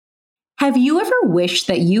Have you ever wished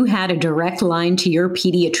that you had a direct line to your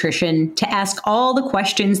pediatrician to ask all the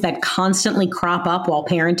questions that constantly crop up while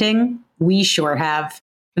parenting? We sure have.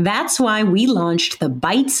 That's why we launched the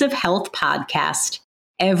Bites of Health podcast.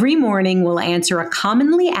 Every morning, we'll answer a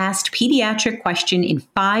commonly asked pediatric question in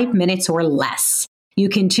 5 minutes or less. You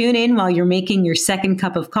can tune in while you're making your second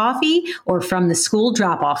cup of coffee or from the school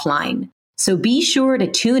drop-off line. So be sure to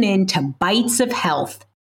tune in to Bites of Health,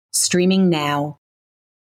 streaming now.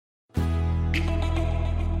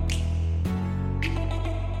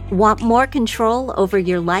 Want more control over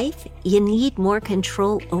your life? You need more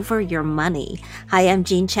control over your money. Hi, I'm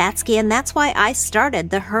Jean Chatzky, and that's why I started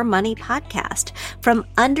the Her Money podcast. From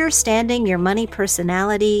understanding your money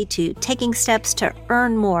personality to taking steps to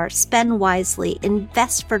earn more, spend wisely,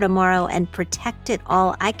 invest for tomorrow, and protect it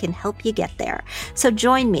all, I can help you get there. So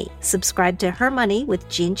join me. Subscribe to Her Money with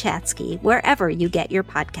Jean Chatzky wherever you get your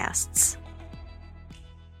podcasts.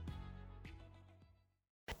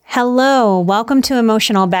 Hello, welcome to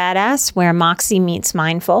Emotional Badass, where Moxie meets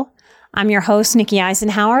Mindful. I'm your host, Nikki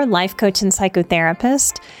Eisenhower, life coach and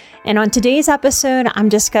psychotherapist. And on today's episode, I'm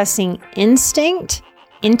discussing instinct,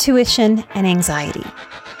 intuition, and anxiety.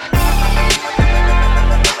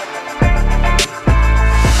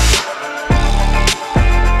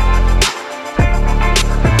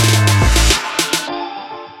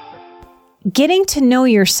 Getting to know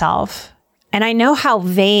yourself, and I know how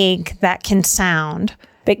vague that can sound,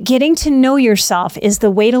 but getting to know yourself is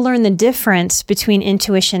the way to learn the difference between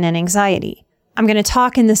intuition and anxiety. I'm going to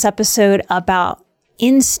talk in this episode about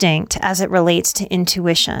instinct as it relates to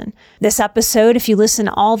intuition. This episode, if you listen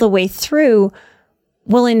all the way through,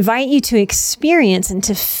 will invite you to experience and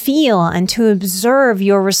to feel and to observe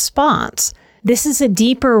your response. This is a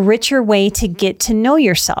deeper, richer way to get to know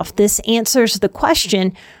yourself. This answers the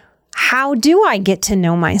question, how do I get to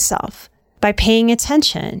know myself? By paying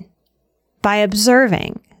attention. By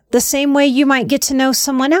observing, the same way you might get to know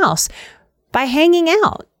someone else, by hanging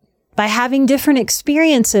out, by having different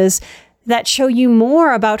experiences that show you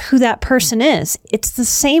more about who that person is. It's the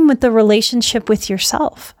same with the relationship with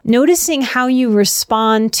yourself. Noticing how you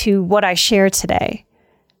respond to what I share today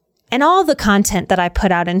and all the content that I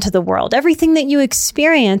put out into the world, everything that you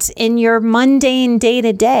experience in your mundane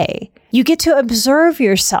day-to-day. You get to observe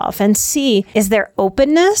yourself and see, is there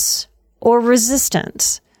openness or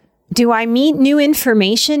resistance? Do I meet new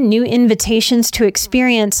information, new invitations to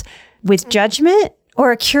experience with judgment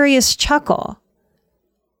or a curious chuckle?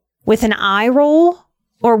 With an eye roll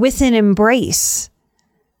or with an embrace?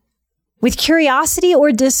 With curiosity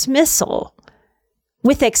or dismissal?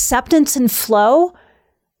 With acceptance and flow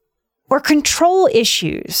or control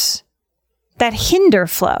issues that hinder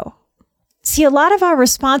flow? See, a lot of our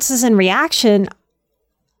responses and reaction,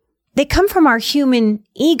 they come from our human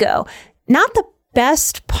ego, not the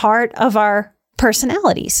best part of our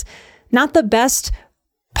personalities, not the best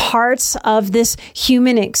parts of this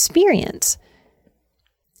human experience.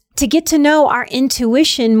 To get to know our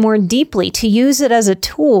intuition more deeply, to use it as a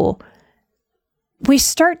tool, we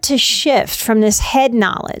start to shift from this head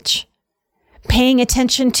knowledge, paying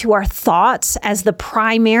attention to our thoughts as the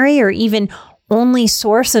primary or even only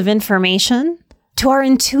source of information, to our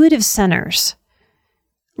intuitive centers.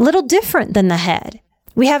 Little different than the head.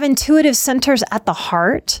 We have intuitive centers at the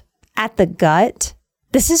heart, at the gut.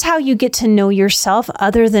 This is how you get to know yourself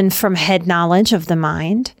other than from head knowledge of the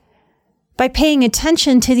mind, by paying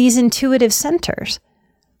attention to these intuitive centers.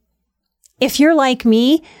 If you're like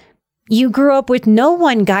me, you grew up with no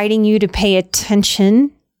one guiding you to pay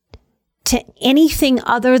attention to anything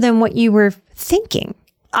other than what you were thinking.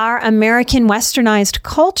 Our American westernized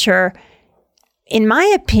culture, in my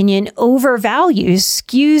opinion, overvalues,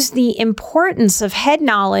 skews the importance of head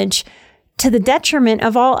knowledge to the detriment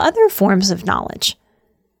of all other forms of knowledge.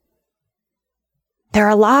 There are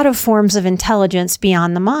a lot of forms of intelligence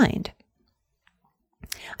beyond the mind.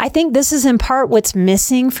 I think this is in part what's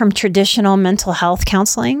missing from traditional mental health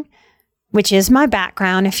counseling, which is my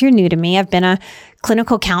background. If you're new to me, I've been a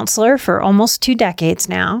clinical counselor for almost 2 decades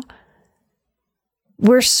now.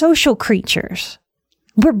 We're social creatures.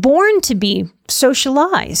 We're born to be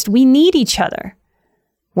socialized. We need each other.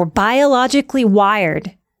 We're biologically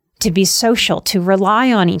wired to be social, to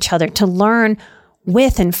rely on each other, to learn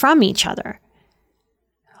with and from each other.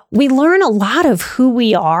 We learn a lot of who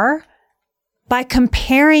we are by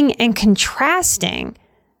comparing and contrasting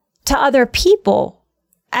to other people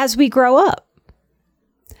as we grow up.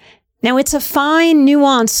 Now, it's a fine,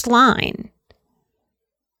 nuanced line.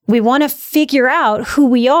 We want to figure out who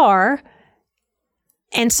we are,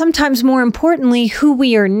 and sometimes more importantly, who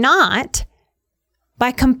we are not,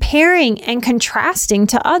 by comparing and contrasting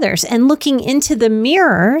to others and looking into the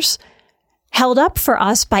mirrors held up for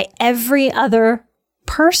us by every other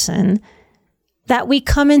person that we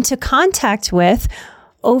come into contact with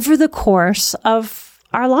over the course of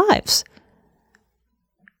our lives.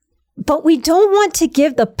 But we don't want to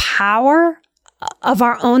give the power of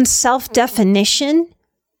our own self-definition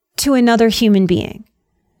to another human being.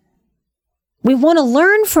 We want to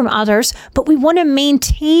learn from others, but we want to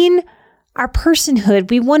maintain our personhood.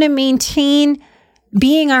 We want to maintain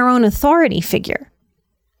being our own authority figure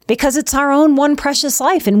because it's our own one precious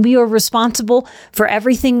life and we are responsible for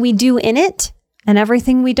everything we do in it and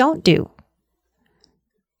everything we don't do.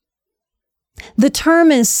 The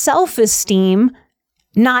term is self-esteem,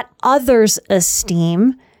 not others'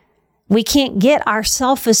 esteem. We can't get our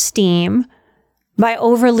self-esteem by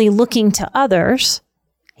overly looking to others.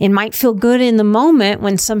 It might feel good in the moment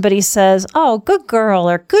when somebody says, "Oh, good girl,"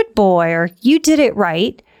 or "good boy," or "you did it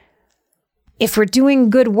right." If we're doing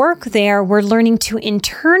good work there, we're learning to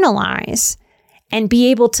internalize and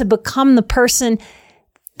be able to become the person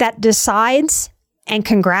that decides and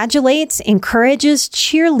congratulates, encourages,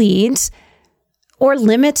 cheerleads, or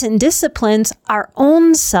limits and disciplines our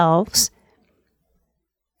own selves.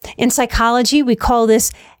 In psychology, we call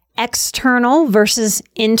this external versus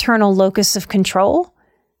internal locus of control.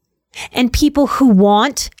 And people who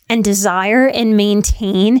want and desire and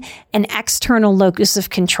maintain an external locus of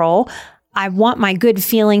control, I want my good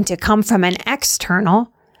feeling to come from an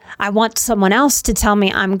external. I want someone else to tell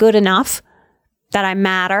me I'm good enough, that I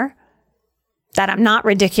matter, that I'm not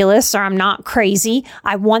ridiculous or I'm not crazy.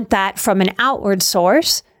 I want that from an outward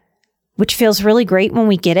source, which feels really great when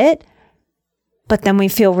we get it. But then we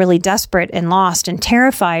feel really desperate and lost and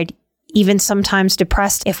terrified, even sometimes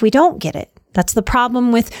depressed if we don't get it. That's the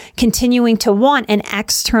problem with continuing to want an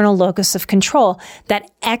external locus of control,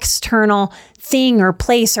 that external thing or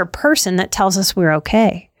place or person that tells us we're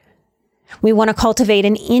okay. We want to cultivate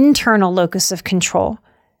an internal locus of control,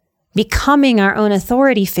 becoming our own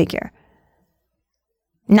authority figure.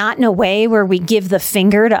 Not in a way where we give the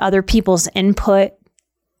finger to other people's input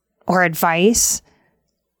or advice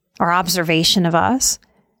or observation of us,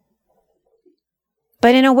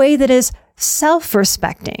 but in a way that is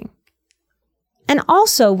self-respecting and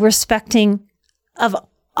also respecting of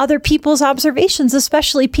other people's observations,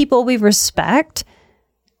 especially people we respect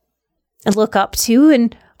and look up to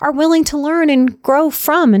and are willing to learn and grow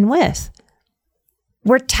from and with.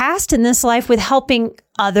 We're tasked in this life with helping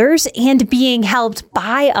others and being helped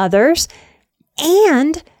by others,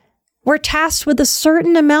 and we're tasked with a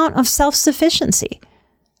certain amount of self-sufficiency.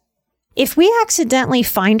 If we accidentally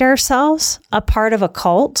find ourselves a part of a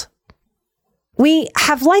cult, we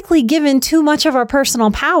have likely given too much of our personal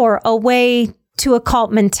power away to a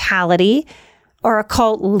cult mentality or a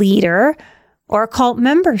cult leader or a cult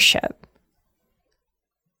membership.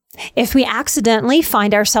 If we accidentally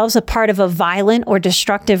find ourselves a part of a violent or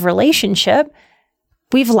destructive relationship,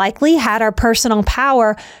 we've likely had our personal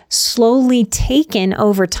power slowly taken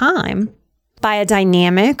over time by a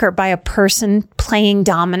dynamic or by a person playing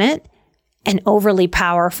dominant and overly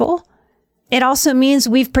powerful. It also means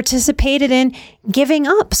we've participated in giving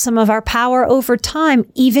up some of our power over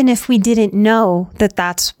time, even if we didn't know that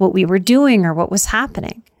that's what we were doing or what was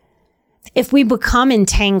happening. If we become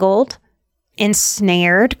entangled,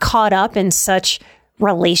 ensnared, caught up in such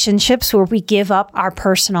relationships where we give up our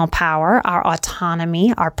personal power, our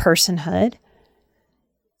autonomy, our personhood,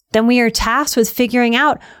 then we are tasked with figuring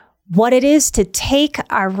out what it is to take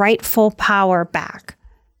our rightful power back.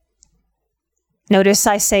 Notice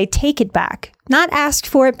I say take it back, not ask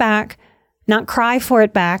for it back, not cry for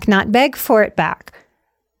it back, not beg for it back.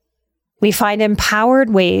 We find empowered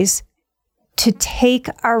ways to take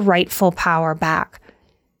our rightful power back,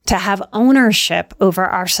 to have ownership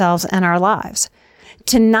over ourselves and our lives.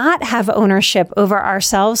 To not have ownership over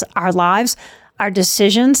ourselves, our lives, our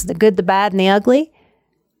decisions, the good, the bad, and the ugly,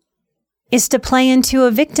 is to play into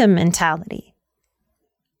a victim mentality.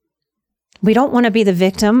 We don't want to be the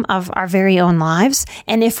victim of our very own lives.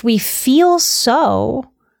 And if we feel so,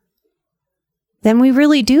 then we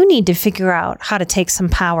really do need to figure out how to take some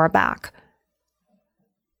power back.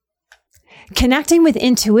 Connecting with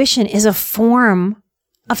intuition is a form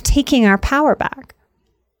of taking our power back.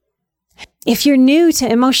 If you're new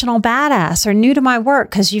to Emotional Badass or new to my work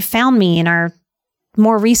because you found me in our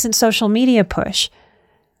more recent social media push,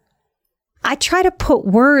 I try to put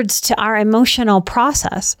words to our emotional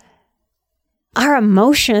process. Our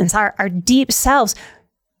emotions, our deep selves.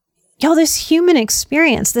 This human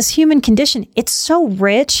experience, this human condition, it's so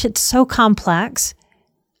rich, it's so complex.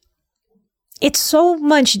 It's so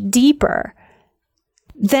much deeper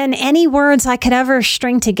than any words I could ever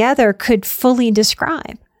string together could fully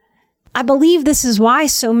describe. I believe this is why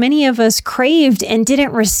so many of us craved and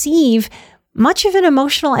didn't receive much of an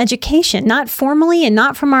emotional education, not formally and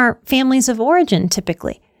not from our families of origin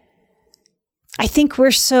typically. I think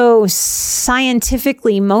we're so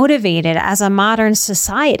scientifically motivated as a modern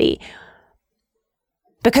society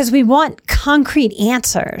because we want concrete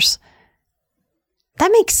answers.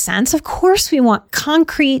 That makes sense. Of course, we want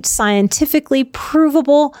concrete, scientifically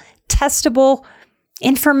provable, testable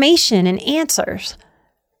information and answers.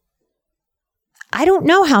 I don't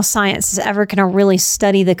know how science is ever going to really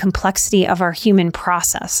study the complexity of our human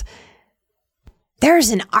process. There's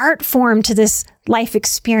an art form to this life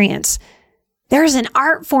experience. There's an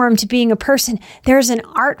art form to being a person. There's an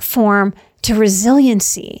art form to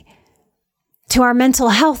resiliency, to our mental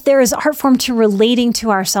health. There is art form to relating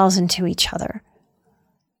to ourselves and to each other.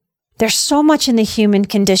 There's so much in the human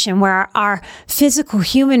condition where our physical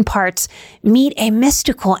human parts meet a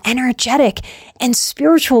mystical, energetic, and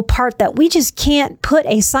spiritual part that we just can't put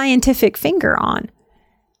a scientific finger on.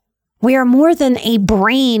 We are more than a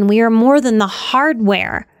brain. We are more than the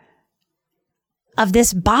hardware of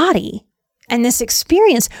this body and this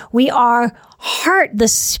experience. We are heart, the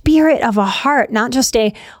spirit of a heart, not just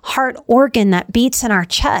a heart organ that beats in our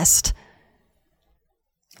chest.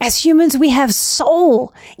 As humans, we have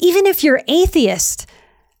soul. Even if you're atheist,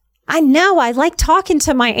 I like talking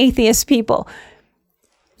to my atheist people.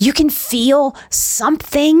 You can feel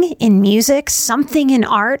something in music, something in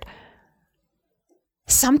art,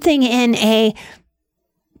 something in a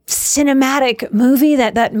cinematic movie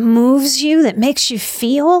that moves you, that makes you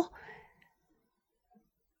feel.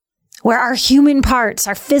 Where our human parts,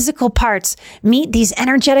 our physical parts meet these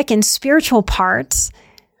energetic and spiritual parts.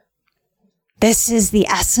 This is the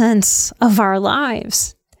essence of our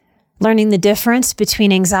lives. Learning the difference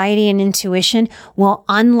between anxiety and intuition will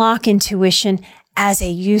unlock intuition as a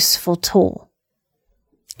useful tool.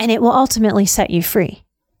 And it will ultimately set you free.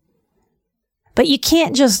 But you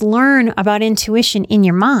can't just learn about intuition in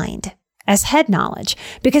your mind as head knowledge,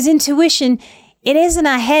 because intuition, it isn't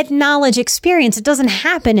a head knowledge experience. It doesn't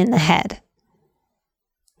happen in the head.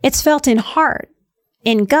 It's felt in heart,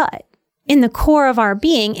 in gut, in the core of our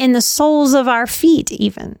being, in the soles of our feet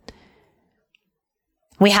even.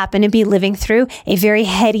 We happen to be living through a very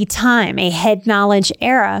heady time, a head knowledge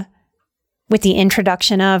era with the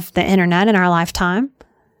introduction of the internet in our lifetime.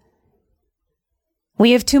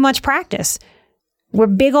 We have too much practice. We're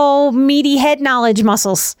big old meaty head knowledge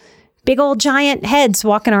muscles, big old giant heads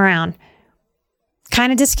walking around,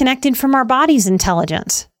 kind of disconnected from our body's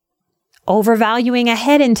intelligence, overvaluing a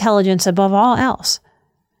head intelligence above all else.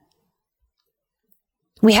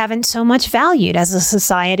 We haven't so much valued as a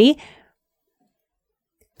society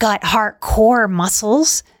gut, heart, core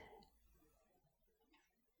muscles.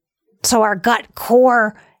 So our gut,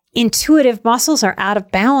 core, intuitive muscles are out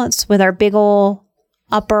of balance with our big old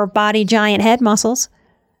upper body giant head muscles.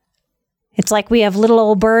 It's like we have little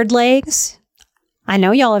old bird legs. I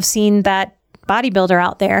know y'all have seen that bodybuilder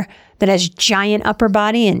out there that has giant upper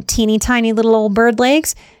body and teeny tiny little old bird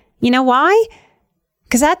legs. You know why?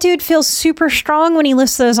 Because that dude feels super strong when he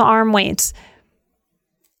lifts those arm weights.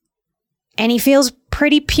 And he feels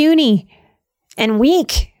pretty puny and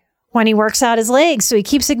weak when he works out his legs. So he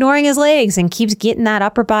keeps ignoring his legs and keeps getting that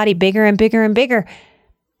upper body bigger and bigger and bigger.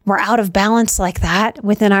 We're out of balance like that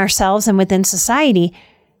within ourselves and within society.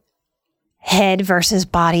 Head versus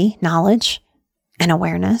body knowledge and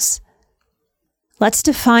awareness. Let's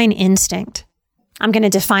define instinct. I'm going to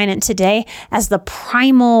define it today as the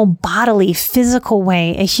primal, bodily, physical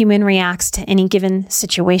way a human reacts to any given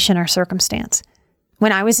situation or circumstance.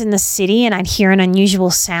 When I was in the city and I'd hear an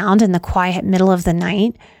unusual sound in the quiet middle of the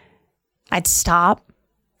night, I'd stop,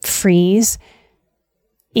 freeze,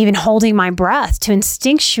 even holding my breath to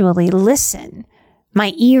instinctually listen.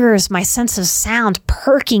 My ears, my sense of sound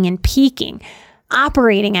perking and peaking,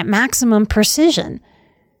 operating at maximum precision.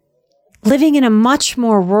 Living in a much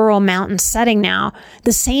more rural mountain setting now,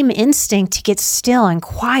 the same instinct to get still and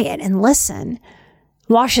quiet and listen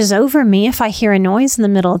washes over me if I hear a noise in the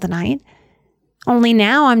middle of the night. Only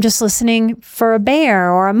now I'm just listening for a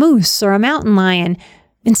bear or a moose or a mountain lion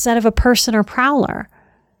instead of a person or prowler.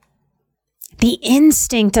 The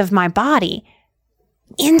instinct of my body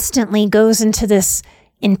instantly goes into this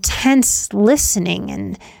intense listening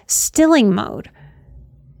and stilling mode.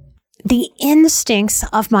 The instincts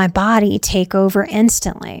of my body take over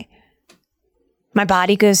instantly. My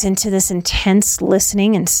body goes into this intense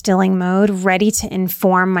listening and stilling mode, ready to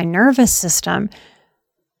inform my nervous system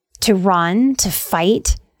to run, to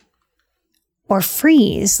fight, or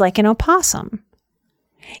freeze like an opossum.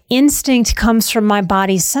 Instinct comes from my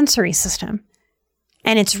body's sensory system,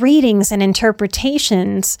 and its readings and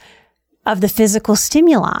interpretations of the physical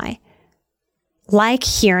stimuli, like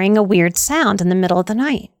hearing a weird sound in the middle of the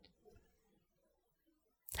night.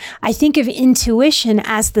 I think of intuition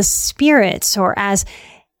as the spirits or as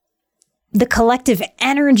the collective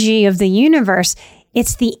energy of the universe.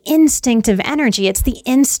 It's the instinct of energy. It's the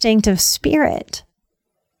instinct of spirit.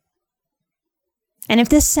 And if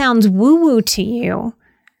this sounds woo-woo to you,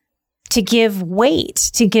 to give weight,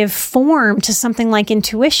 to give form to something like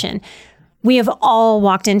intuition, we have all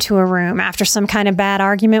walked into a room after some kind of bad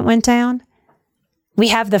argument went down. We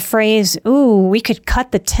have the phrase, ooh, we could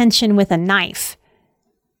cut the tension with a knife.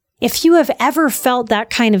 If you have ever felt that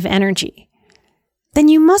kind of energy, then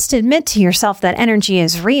you must admit to yourself that energy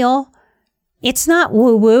is real. It's not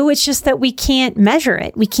woo-woo, it's just that we can't measure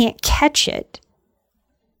it. We can't catch it.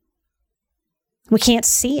 We can't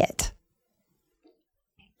see it.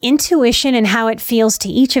 Intuition and how it feels to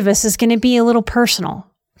each of us is going to be a little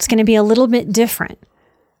personal. It's going to be a little bit different.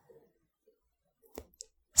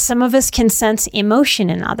 Some of us can sense emotion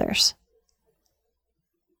in others.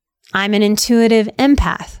 I'm an intuitive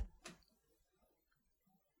empath.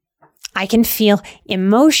 I can feel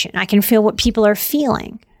emotion. I can feel what people are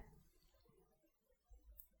feeling.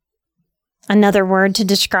 Another word to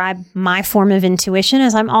describe my form of intuition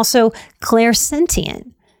is I'm also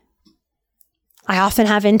clairsentient. I often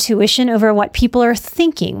have intuition over what people are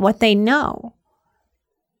thinking, what they know.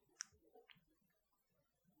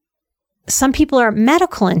 Some people are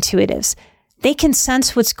medical intuitives. They can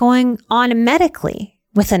sense what's going on medically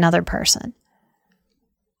with another person.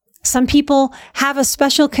 Some people have a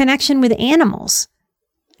special connection with animals,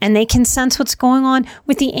 and they can sense what's going on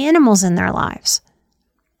with the animals in their lives.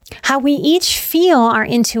 How we each feel our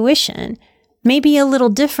intuition may be a little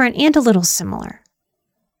different and a little similar.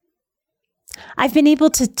 I've been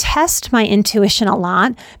able to test my intuition a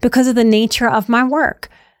lot because of the nature of my work,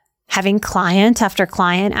 having client after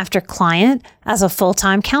client after client as a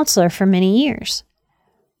full-time counselor for many years.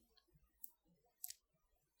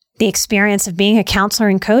 The experience of being a counselor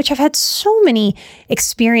and coach, I've had so many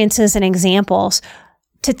experiences and examples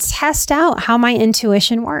to test out how my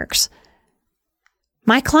intuition works.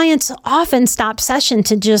 My clients often stop session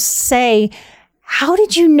to just say, "How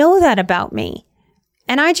did you know that about me?"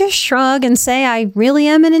 And I just shrug and say, I really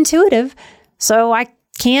am an intuitive, so I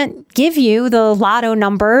can't give you the lotto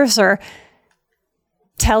numbers or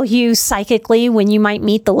tell you psychically when you might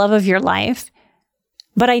meet the love of your life.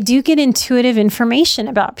 But I do get intuitive information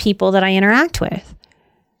about people that I interact with,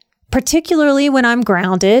 particularly when I'm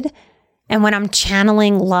grounded and when I'm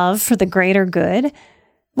channeling love for the greater good,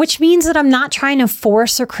 which means that I'm not trying to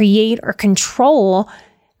force or create or control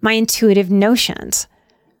my intuitive notions.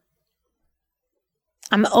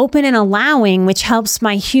 I'm open and allowing, which helps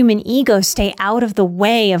my human ego stay out of the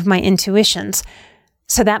way of my intuitions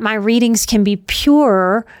so that my readings can be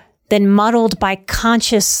purer than muddled by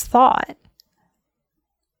conscious thought.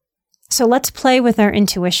 So let's play with our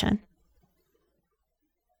intuition.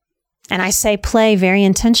 And I say play very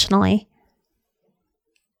intentionally.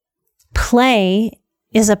 Play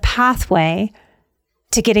is a pathway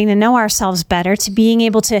to getting to know ourselves better, to being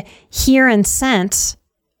able to hear and sense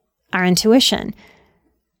our intuition.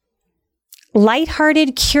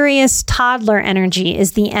 Lighthearted, curious toddler energy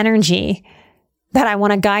is the energy that I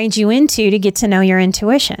want to guide you into to get to know your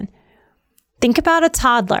intuition. Think about a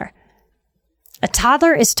toddler. A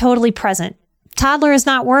toddler is totally present. Toddler is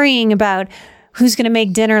not worrying about who's going to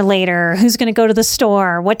make dinner later, who's going to go to the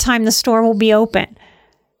store, what time the store will be open,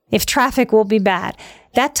 if traffic will be bad.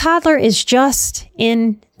 That toddler is just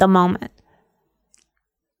in the moment.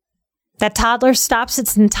 That toddler stops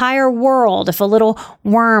its entire world if a little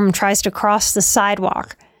worm tries to cross the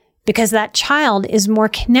sidewalk, because that child is more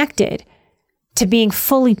connected to being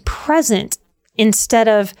fully present instead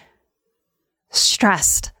of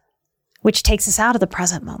stressed, which takes us out of the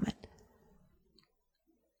present moment.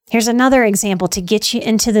 Here's another example to get you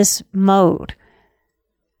into this mode.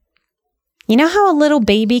 You know how a little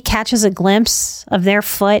baby catches a glimpse of their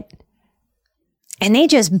foot and they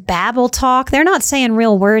just babble talk? They're not saying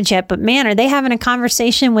real words yet, but man, are they having a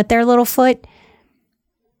conversation with their little foot?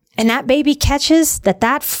 And that baby catches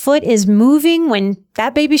that foot is moving when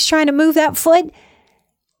that baby's trying to move that foot.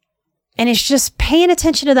 And it's just paying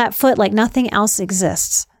attention to that foot like nothing else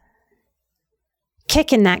exists.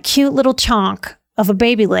 Kicking that cute little chonk of a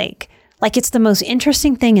baby leg like it's the most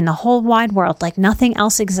interesting thing in the whole wide world, like nothing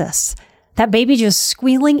else exists. That baby just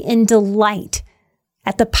squealing in delight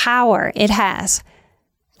at the power it has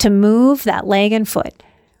to move that leg and foot.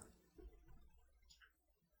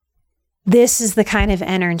 This is the kind of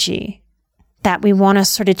energy that we want to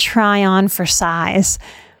sort of try on for size.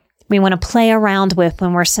 We want to play around with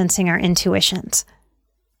when we're sensing our intuitions.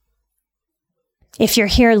 If you're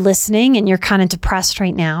here listening and you're kind of depressed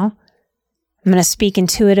right now, I'm going to speak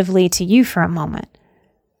intuitively to you for a moment.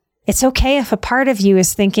 It's okay if a part of you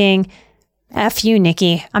is thinking, F you,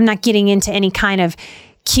 Nikki. I'm not getting into any kind of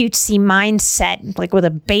cutesy mindset, like with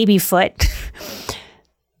a baby foot.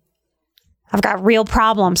 I've got real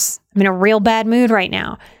problems. I'm in a real bad mood right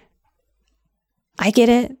now. I get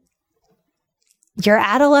it. Your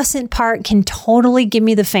adolescent part can totally give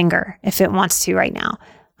me the finger if it wants to right now.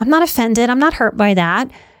 I'm not offended. I'm not hurt by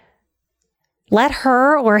that. Let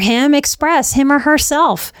her or him express him or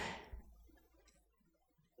herself.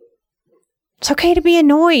 It's okay to be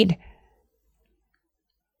annoyed.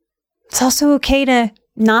 It's also okay to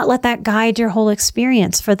not let that guide your whole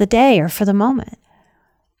experience for the day or for the moment.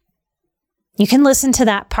 You can listen to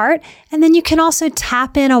that part, and then you can also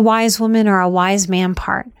tap in a wise woman or a wise man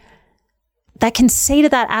part that can say to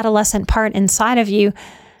that adolescent part inside of you,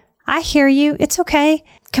 I hear you. It's okay.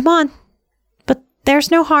 Come on. But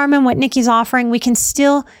there's no harm in what Nikki's offering. We can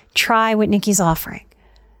still try what Nikki's offering.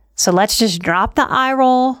 So let's just drop the eye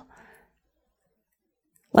roll.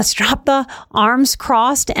 Let's drop the arms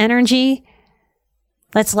crossed energy.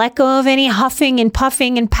 Let's let go of any huffing and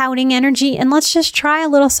puffing and pouting energy, and let's just try a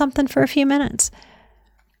little something for a few minutes.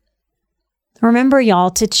 Remember,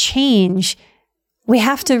 y'all, to change, we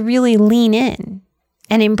have to really lean in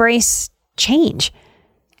and embrace change,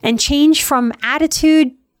 and change from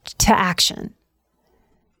attitude to action.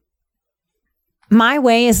 My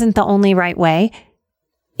way isn't the only right way.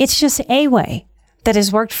 It's just a way that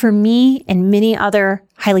has worked for me and many other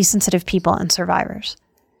highly sensitive people and survivors.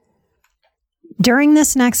 During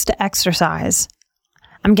this next exercise,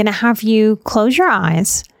 I'm going to have you close your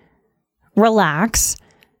eyes, relax,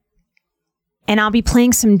 and I'll be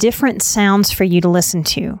playing some different sounds for you to listen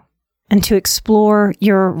to and to explore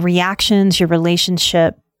your reactions, your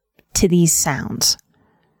relationship to these sounds.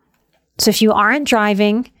 So if you aren't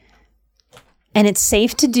driving and it's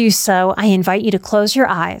safe to do so, I invite you to close your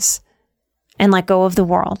eyes and let go of the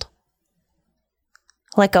world.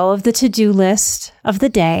 Let go of the to-do list of the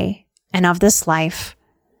day and of this life.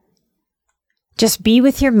 Just be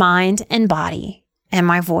with your mind and body and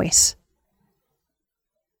my voice.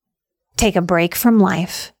 Take a break from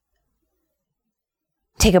life.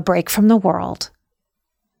 Take a break from the world.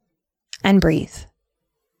 And breathe.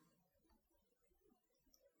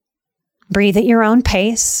 Breathe at your own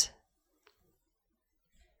pace.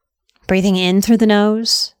 Breathing in through the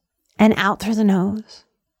nose and out through the nose.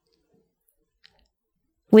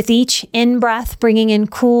 With each in-breath, bringing in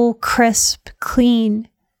cool, crisp, clean,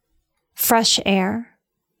 fresh air.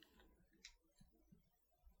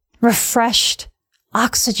 Refreshed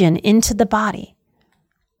oxygen into the body.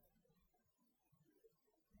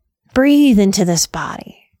 Breathe into this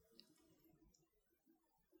body.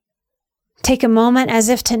 Take a moment as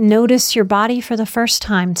if to notice your body for the first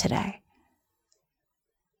time today.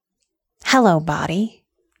 Hello, body.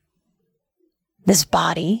 This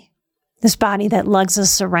body that lugs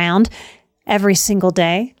us around every single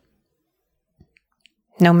day,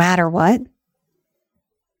 no matter what.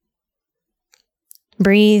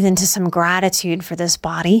 Breathe into some gratitude for this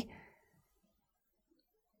body.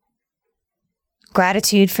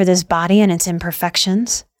 Gratitude for this body and its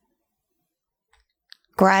imperfections.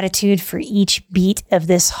 Gratitude for each beat of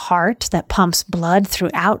this heart that pumps blood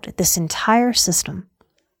throughout this entire system.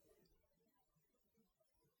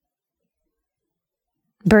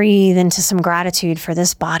 Breathe into some gratitude for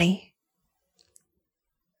this body.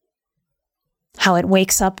 How it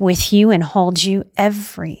wakes up with you and holds you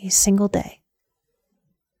every single day.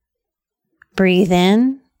 Breathe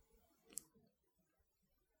in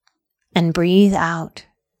and breathe out.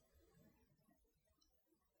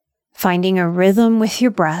 Finding a rhythm with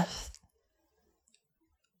your breath.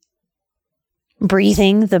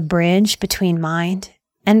 Breathing the bridge between mind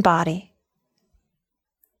and body.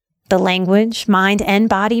 The language mind and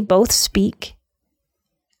body both speak,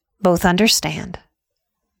 both understand.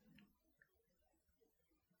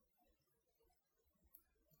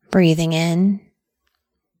 Breathing in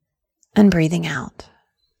and breathing out.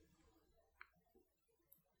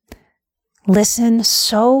 Listen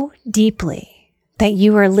so deeply that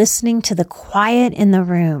you are listening to the quiet in the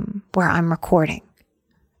room where I'm recording.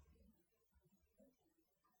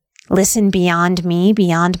 Listen beyond me,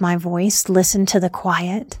 beyond my voice. Listen to the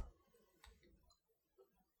quiet.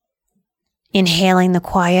 Inhaling the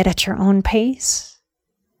quiet at your own pace.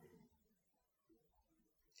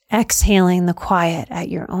 Exhaling the quiet at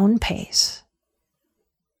your own pace.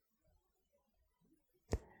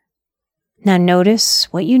 Now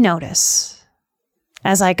notice what you notice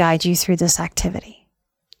as I guide you through this activity.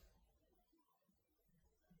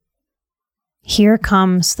 Here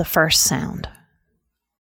comes the first sound.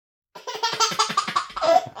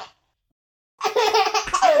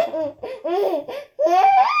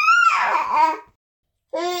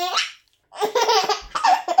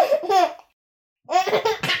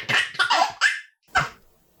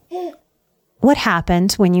 What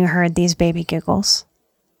happened when you heard these baby giggles?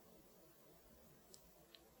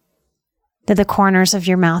 Did the corners of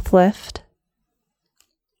your mouth lift?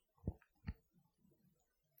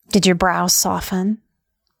 Did your brows soften?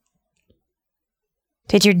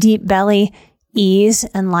 Did your deep belly ease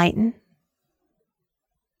and lighten?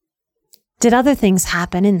 Did other things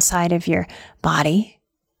happen inside of your body?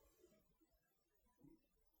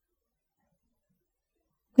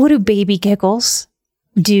 What do baby giggles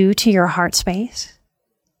do to your heart space?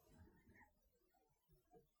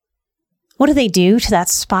 What do they do to that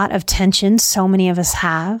spot of tension so many of us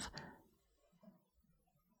have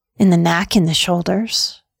in the neck and the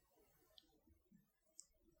shoulders?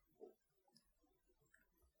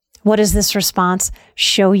 What does this response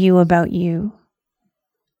show you about you?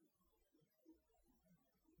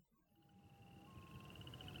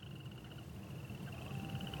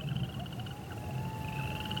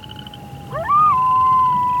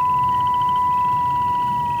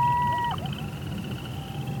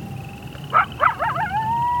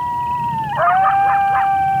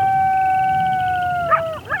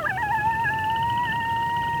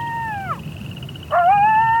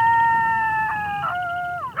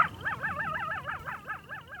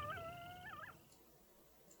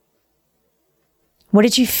 What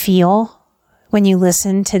did you feel when you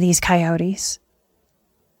listened to these coyotes?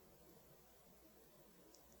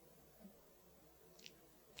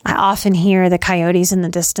 I often hear the coyotes in the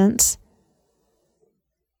distance.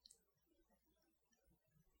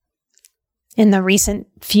 In the recent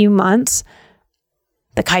few months,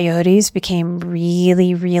 the coyotes became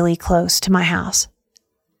really, really close to my house.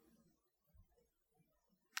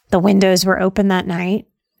 The windows were open that night,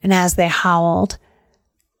 and as they howled,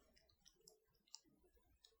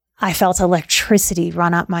 I felt electricity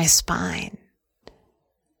run up my spine.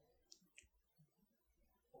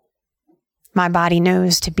 My body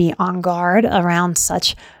knows to be on guard around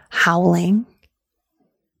such howling.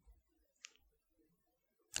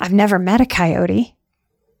 I've never met a coyote.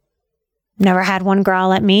 Never had one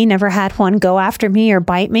growl at me, never had one go after me or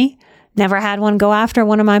bite me, never had one go after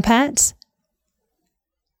one of my pets.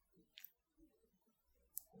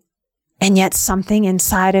 And yet something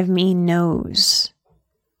inside of me knows,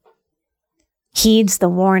 heeds the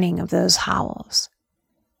warning of those howls.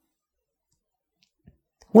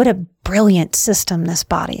 What a brilliant system this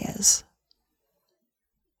body is.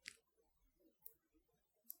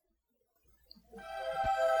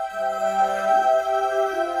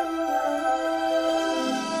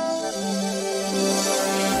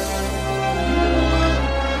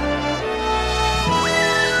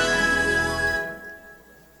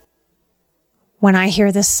 When I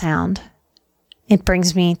hear this sound, it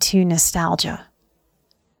brings me to nostalgia.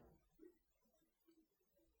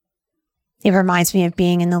 It reminds me of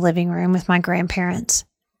being in the living room with my grandparents.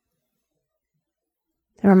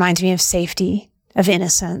 It reminds me of safety, of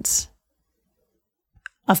innocence,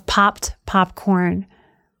 of popped popcorn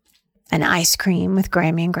and ice cream with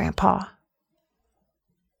Grammy and Grandpa.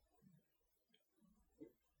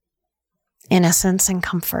 Innocence and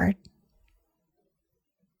comfort.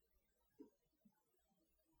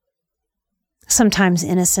 Sometimes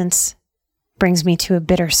innocence brings me to a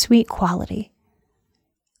bittersweet quality.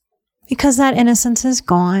 Because that innocence is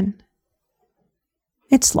gone.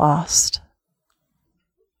 It's lost.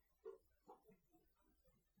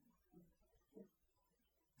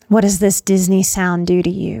 What does this Disney sound do to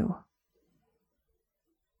you?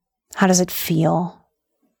 How does it feel?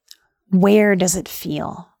 Where does it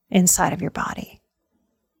feel inside of your body?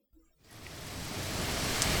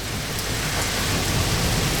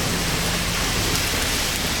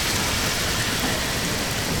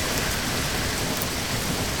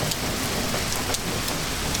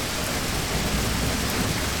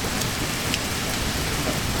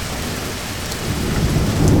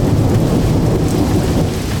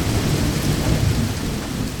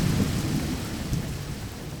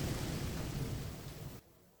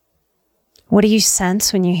 What do you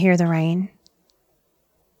sense when you hear the rain?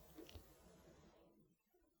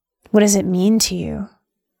 What does it mean to you?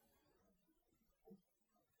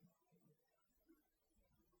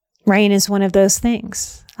 Rain is one of those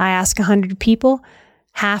things. I ask 100 people,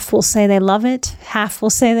 half will say they love it, half will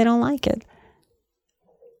say they don't like it.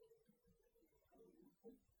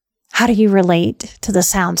 How do you relate to the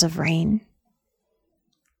sounds of rain?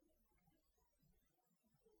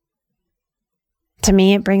 To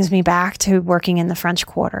me, it brings me back to working in the French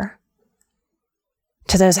Quarter,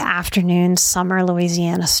 to those afternoon summer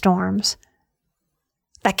Louisiana storms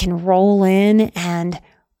that can roll in and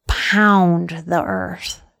pound the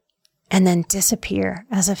earth and then disappear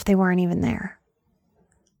as if they weren't even there.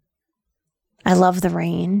 I love the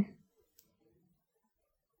rain.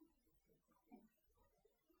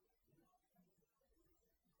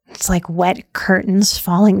 It's like wet curtains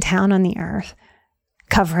falling down on the earth,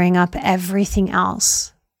 covering up everything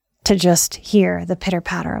else to just hear the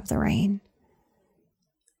pitter-patter of the rain.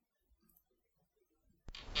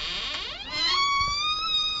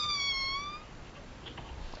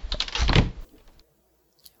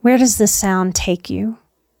 Where does this sound take you?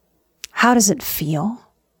 How does it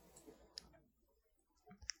feel?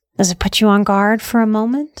 Does it put you on guard for a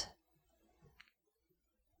moment?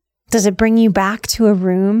 Does it bring you back to a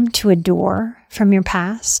room, to a door from your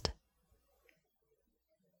past?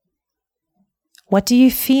 What do you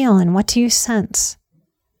feel and what do you sense?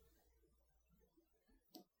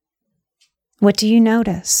 What do you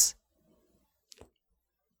notice?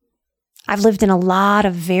 I've lived in a lot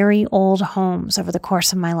of very old homes over the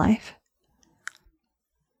course of my life.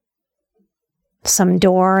 Some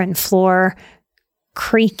door and floor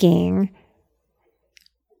creaking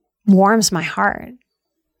warms my heart.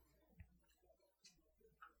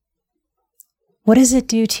 What does it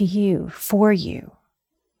do to you, for you?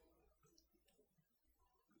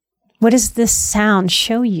 What does this sound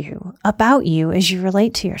show you about you as you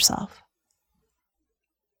relate to yourself?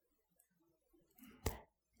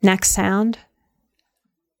 Next sound.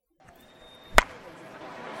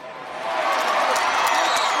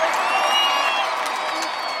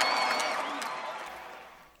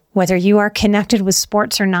 Whether you are connected with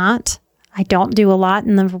sports or not, I don't do a lot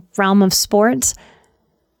in the realm of sports,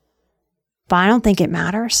 but I don't think it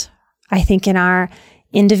matters. I think in our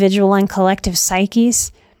individual and collective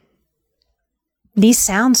psyches, these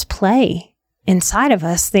sounds play inside of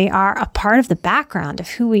us. They are a part of the background of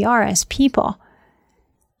who we are as people.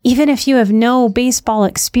 Even if you have no baseball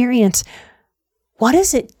experience, what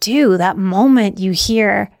does it do that moment you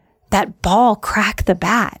hear that ball crack the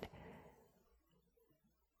bat?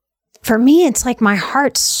 For me, it's like my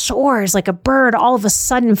heart soars like a bird all of a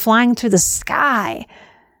sudden flying through the sky.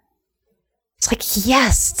 It's like,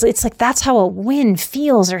 yes, it's like that's how a win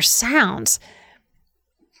feels or sounds.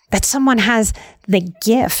 That someone has the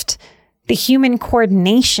gift, the human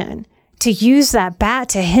coordination to use that bat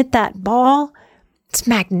to hit that ball. It's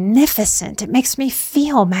magnificent. It makes me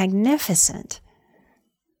feel magnificent.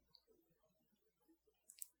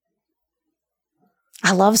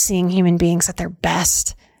 I love seeing human beings at their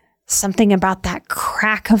best. Something about that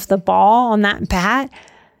crack of the ball on that bat.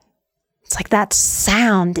 It's like that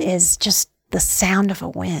sound is just the sound of a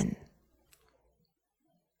win.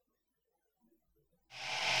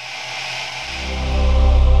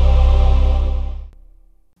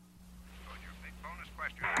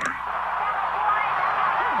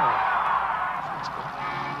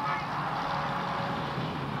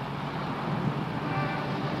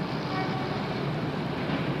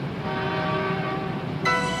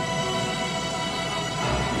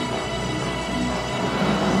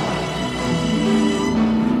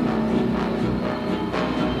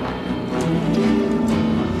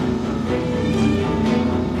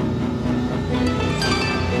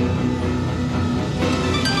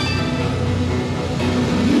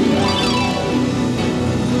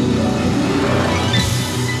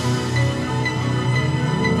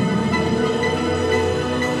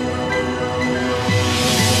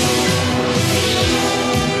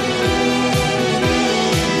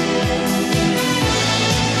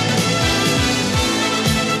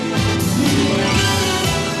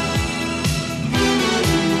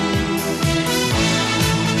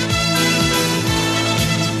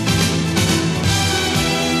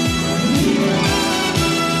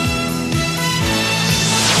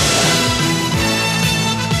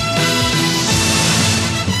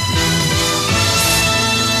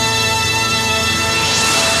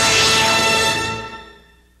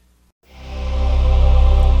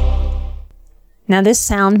 Now, this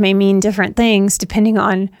sound may mean different things depending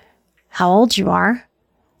on how old you are.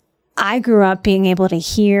 I grew up being able to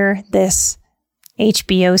hear this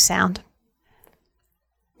HBO sound.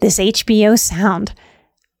 This HBO sound,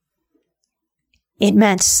 it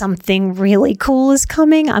meant something really cool is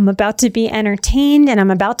coming. I'm about to be entertained, and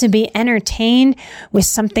I'm about to be entertained with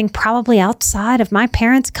something probably outside of my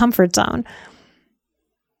parents' comfort zone.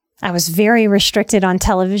 I was very restricted on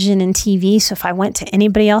television and TV, so if I went to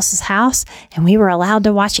anybody else's house and we were allowed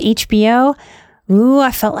to watch HBO,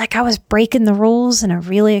 I felt like I was breaking the rules in a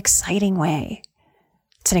really exciting way.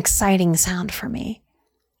 It's an exciting sound for me.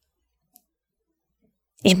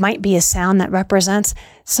 It might be a sound that represents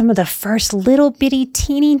some of the first little bitty,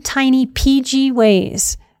 teeny tiny PG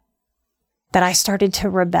ways that I started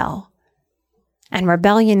to rebel. And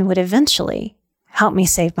rebellion would eventually help me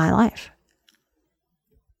save my life.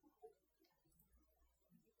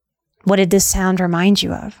 What did this sound remind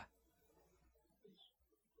you of?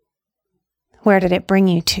 Where did it bring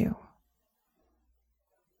you to?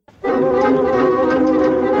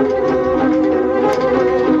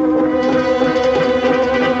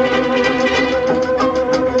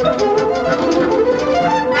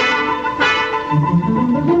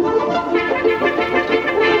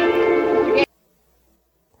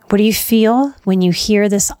 What do you feel when you hear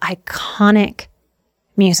this iconic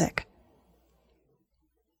music?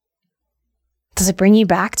 Does it bring you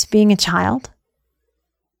back to being a child?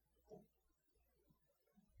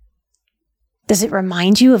 Does it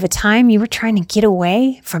remind you of a time you were trying to get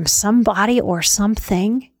away from somebody or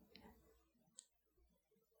something?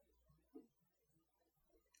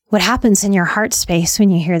 What happens in your heart space when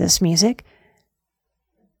you hear this music?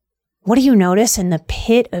 What do you notice in the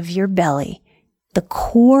pit of your belly, the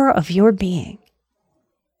core of your being?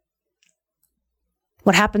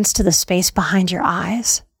 What happens to the space behind your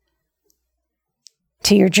eyes?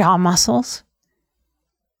 To your jaw muscles?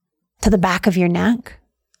 To the back of your neck?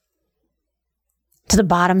 To the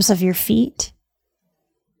bottoms of your feet?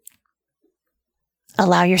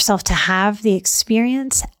 Allow yourself to have the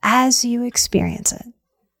experience as you experience it.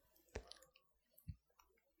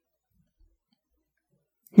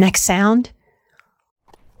 Next sound.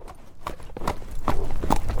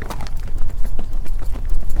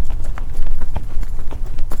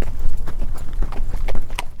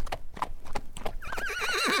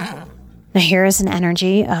 Now here is an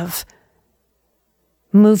energy of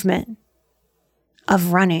movement,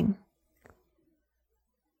 of running,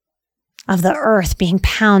 of the earth being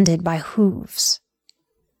pounded by hooves.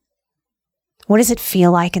 What does it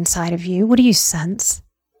feel like inside of you? What do you sense?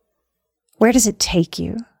 Where does it take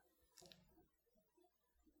you?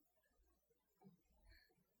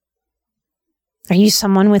 Are you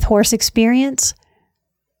someone with horse experience?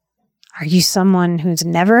 Are you someone who's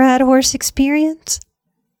never had horse experience?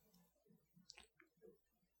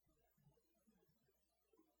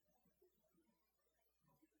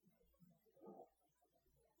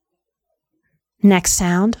 Next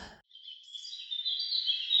sound.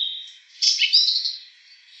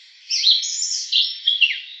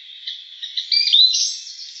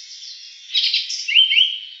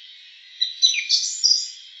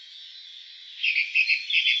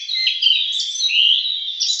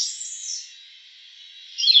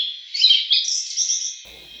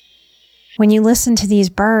 When you listen to these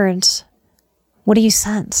birds, what do you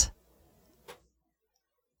sense?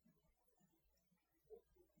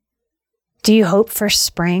 Do you hope for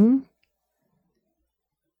spring?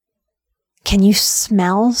 Can you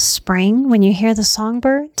smell spring when you hear the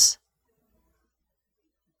songbirds?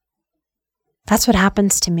 That's what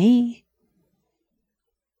happens to me.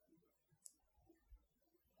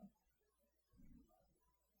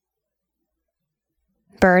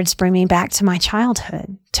 Birds bring me back to my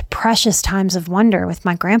childhood, to precious times of wonder with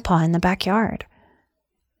my grandpa in the backyard.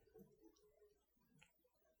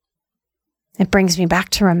 It brings me back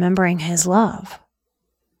to remembering his love.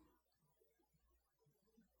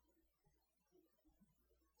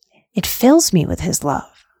 It fills me with his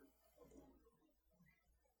love.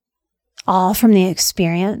 All from the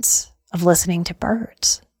experience of listening to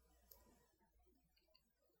birds.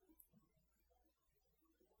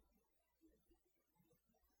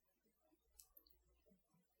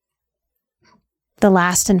 The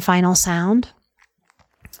last and final sound.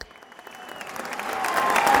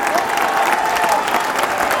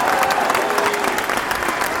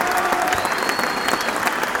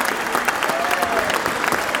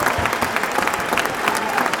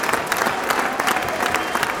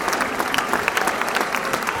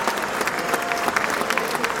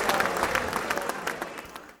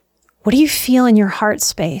 What do you feel in your heart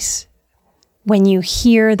space when you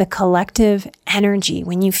hear the collective energy,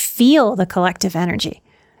 when you feel the collective energy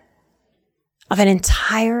of an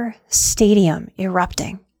entire stadium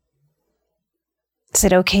erupting? Is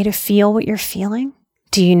it okay to feel what you're feeling?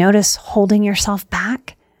 Do you notice holding yourself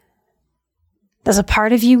back? Does a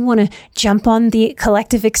part of you want to jump on the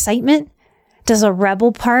collective excitement? Does a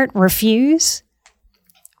rebel part refuse?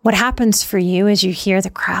 What happens for you as you hear the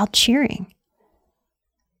crowd cheering?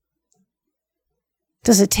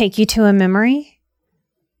 Does it take you to a memory?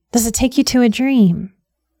 Does it take you to a dream?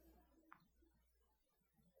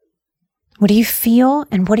 What do you feel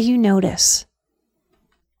and what do you notice?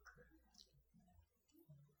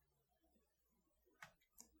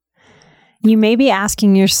 You may be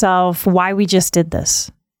asking yourself why we just did this.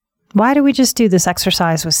 Why do we just do this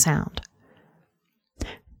exercise with sound?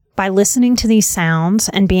 By listening to these sounds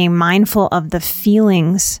and being mindful of the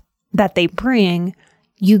feelings that they bring,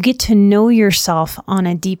 you get to know yourself on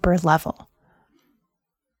a deeper level.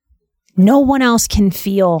 No one else can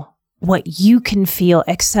feel what you can feel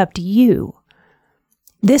except you.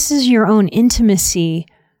 This is your own intimacy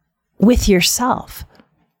with yourself.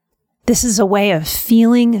 This is a way of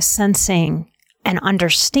feeling, sensing, and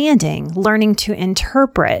understanding, learning to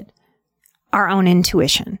interpret our own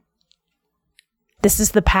intuition. This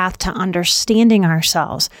is the path to understanding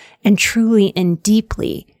ourselves and truly and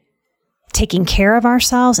deeply taking care of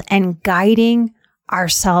ourselves and guiding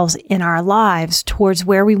ourselves in our lives towards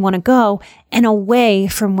where we want to go and away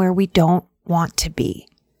from where we don't want to be.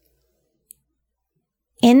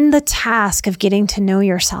 In the task of getting to know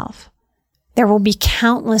yourself, there will be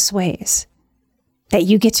countless ways that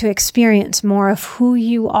you get to experience more of who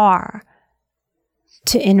you are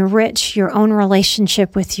to enrich your own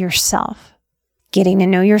relationship with yourself. Getting to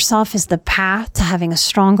know yourself is the path to having a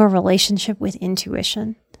stronger relationship with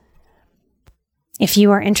intuition. If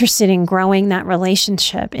you are interested in growing that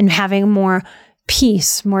relationship and having more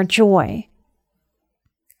peace, more joy,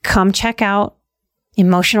 come check out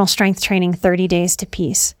Emotional Strength Training 30 Days to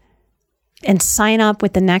Peace and sign up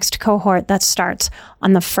with the next cohort that starts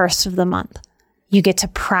on the 1st of the month. You get to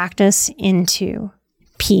practice into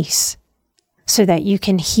peace so that you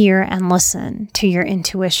can hear and listen to your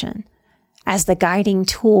intuition as the guiding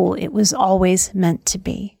tool it was always meant to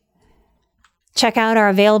be. Check out our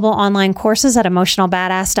available online courses at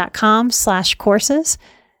emotionalbadass.com/courses.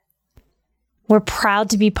 We're proud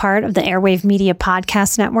to be part of the Airwave Media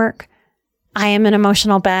Podcast Network. I am an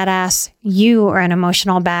emotional badass. You are an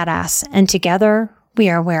emotional badass. And together we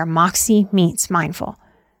are where Moxie meets mindful.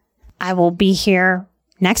 I will be here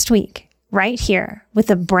next week, right here, with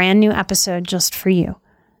a brand new episode just for you.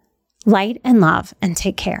 Light and love, and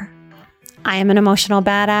take care. I am an emotional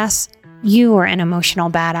badass. You are an emotional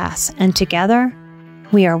badass. And together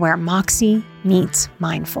we are where Moxie meets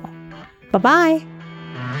mindful. Bye-bye.